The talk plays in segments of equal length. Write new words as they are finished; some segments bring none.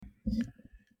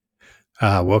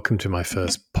Welcome to my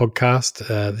first podcast.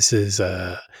 This is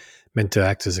meant to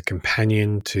act as a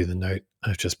companion to the note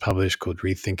I've just published called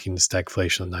Rethinking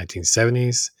Stagflation in the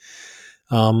 1970s.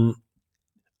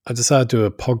 I decided to do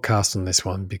a podcast on this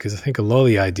one because I think a lot of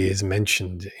the ideas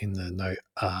mentioned in the note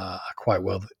are quite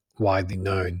widely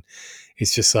known.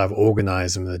 It's just that I've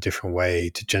organized them in a different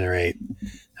way to generate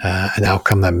an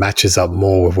outcome that matches up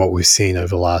more with what we've seen over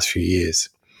the last few years.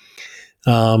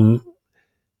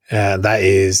 That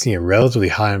is, relatively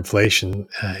high inflation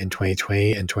in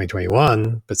 2020 and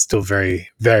 2021, but still very,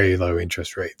 very low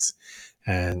interest rates.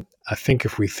 And I think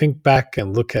if we think back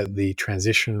and look at the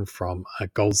transition from a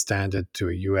gold standard to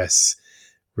a US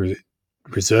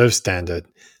reserve standard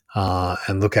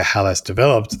and look at how that's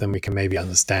developed, then we can maybe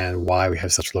understand why we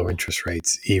have such low interest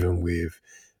rates, even with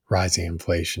rising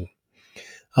inflation.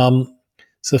 So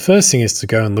the first thing is to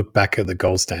go and look back at the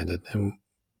gold standard. And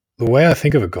the way I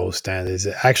think of a gold standard is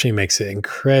it actually makes it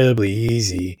incredibly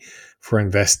easy for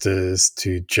investors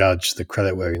to judge the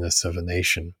creditworthiness of a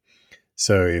nation.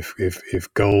 So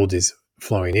if gold is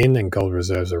flowing in and gold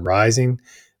reserves are rising,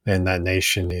 then that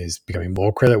nation is becoming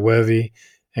more creditworthy.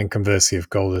 And conversely, if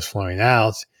gold is flowing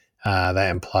out, that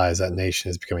implies that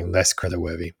nation is becoming less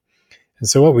creditworthy. And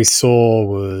so what we saw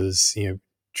was,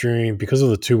 because of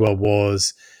the two world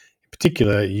wars, in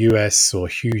particular, US saw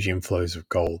huge inflows of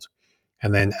gold.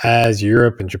 And then as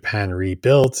Europe and Japan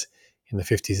rebuilt in the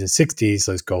 50s and 60s,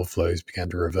 those gold flows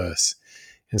began to reverse.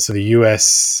 And so the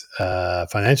US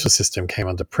financial system came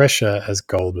under pressure as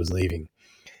gold was leaving.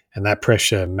 And that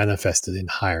pressure manifested in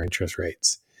higher interest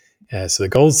rates. So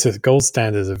the gold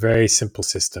standard is a very simple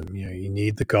system. You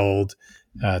need the gold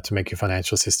to make your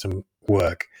financial system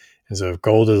work. And so if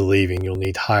gold is leaving, you'll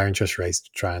need higher interest rates to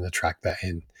try and attract that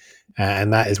in.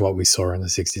 And that is what we saw in the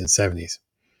 60s and 70s.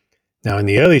 Now, in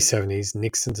the early 70s,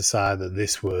 Nixon decided that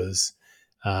this was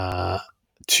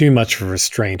too much of a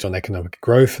restraint on economic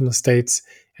growth in the States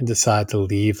and decided to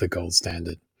leave the gold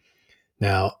standard.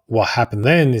 Now, what happened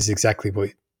then is exactly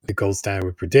what the gold standard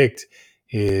would predict,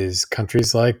 is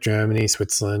countries like Germany,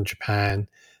 Switzerland, Japan,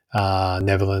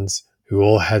 Netherlands, who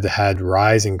all had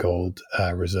rising gold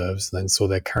reserves, then saw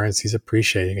their currencies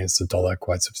appreciate against the dollar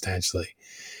quite substantially.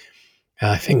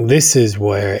 And I think this is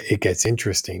where it gets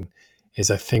interesting. Is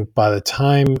I think by the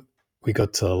time we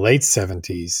got to the late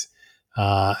 70s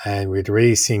and we'd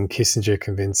already seen Kissinger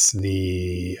convince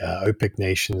the OPEC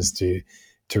nations to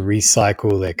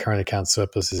recycle their current account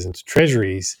surpluses into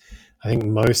treasuries, I think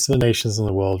most of the nations in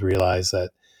the world realized that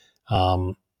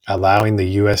allowing the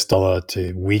US dollar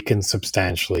to weaken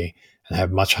substantially and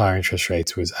have much higher interest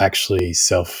rates was actually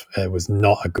was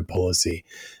not a good policy,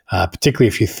 particularly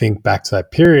if you think back to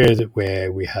that period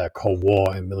where we had a Cold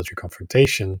War and military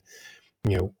confrontation.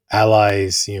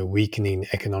 Allies, weakening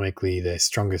economically their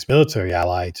strongest military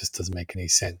ally just doesn't make any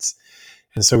sense.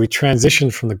 And so we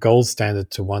transitioned from the gold standard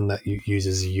to one that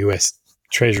uses US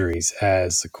treasuries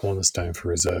as the cornerstone for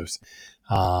reserves.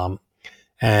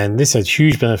 And this had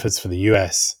huge benefits for the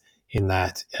US in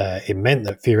that it meant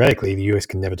that theoretically the US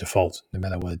can never default no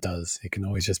matter what it does. It can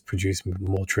always just produce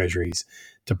more treasuries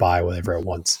to buy whatever it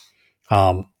wants.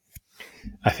 I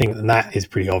think that is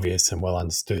pretty obvious and well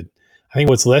understood. I think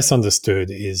what's less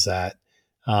understood is that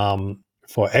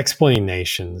for exporting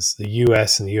nations, the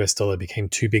US and the US dollar became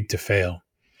too big to fail.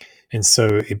 And so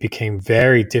it became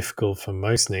very difficult for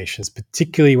most nations,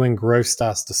 particularly when growth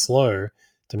starts to slow,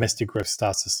 domestic growth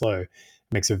starts to slow. It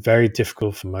makes it very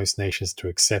difficult for most nations to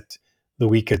accept the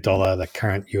weaker dollar that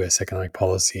current US economic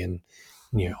policy and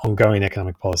ongoing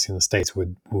economic policy in the States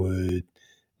would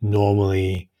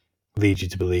normally lead you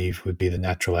to believe would be the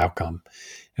natural outcome.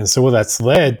 And so what that's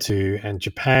led to, and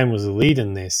Japan was a lead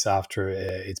in this after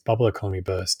its bubble economy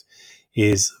burst,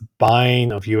 is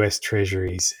buying of US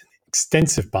treasuries,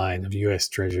 extensive buying of US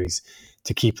treasuries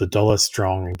to keep the dollar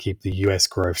strong and keep the US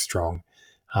growth strong.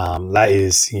 That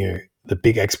is, the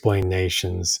big exporting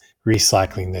nations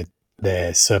recycling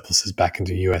their surpluses back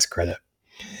into US credit.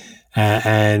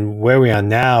 And where we are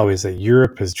now is that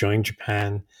Europe has joined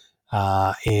Japan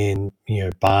in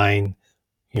buying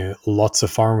lots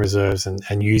of foreign reserves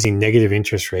and using negative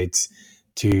interest rates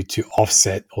to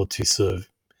offset or to sort of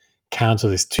counter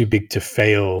this too big to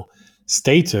fail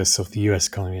status of the US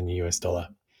economy and the US dollar.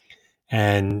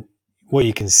 And what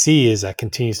you can see is that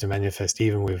continues to manifest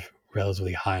even with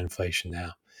relatively high inflation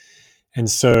now. And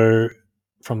so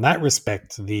from that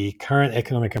respect, the current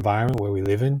economic environment where we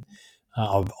live in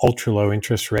of ultra low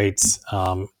interest rates,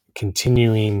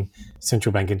 continuing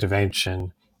central bank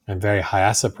intervention, and very high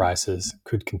asset prices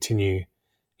could continue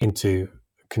for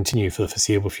the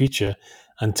foreseeable future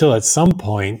until at some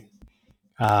point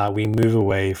we move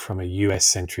away from a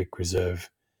US-centric reserve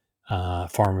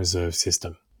foreign reserve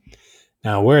system.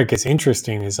 Now, where it gets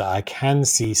interesting is that I can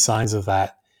see signs of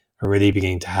that already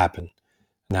beginning to happen.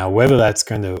 Now, whether that's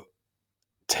going to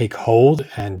take hold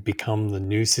and become the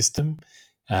new system,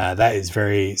 that is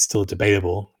very still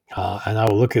debatable. And I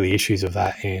will look at the issues of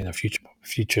that in a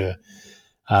future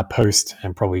post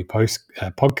and probably post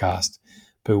podcast.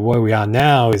 But where we are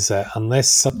now is that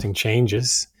unless something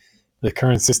changes, the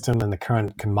current system and the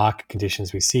current market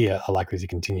conditions we see are likely to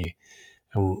continue.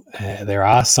 And there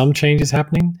are some changes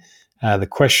happening. The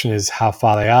question is how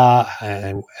far they are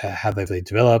and how they've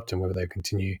developed and whether they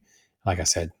continue. Like I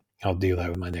said, I'll deal with that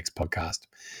with my next podcast.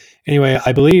 Anyway,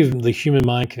 I believe the human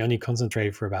mind can only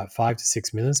concentrate for about 5 to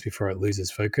 6 minutes before it loses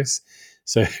focus.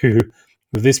 So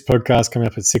with this podcast coming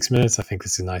up at 6 minutes, I think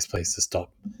this is a nice place to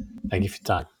stop. Thank you for your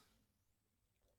time.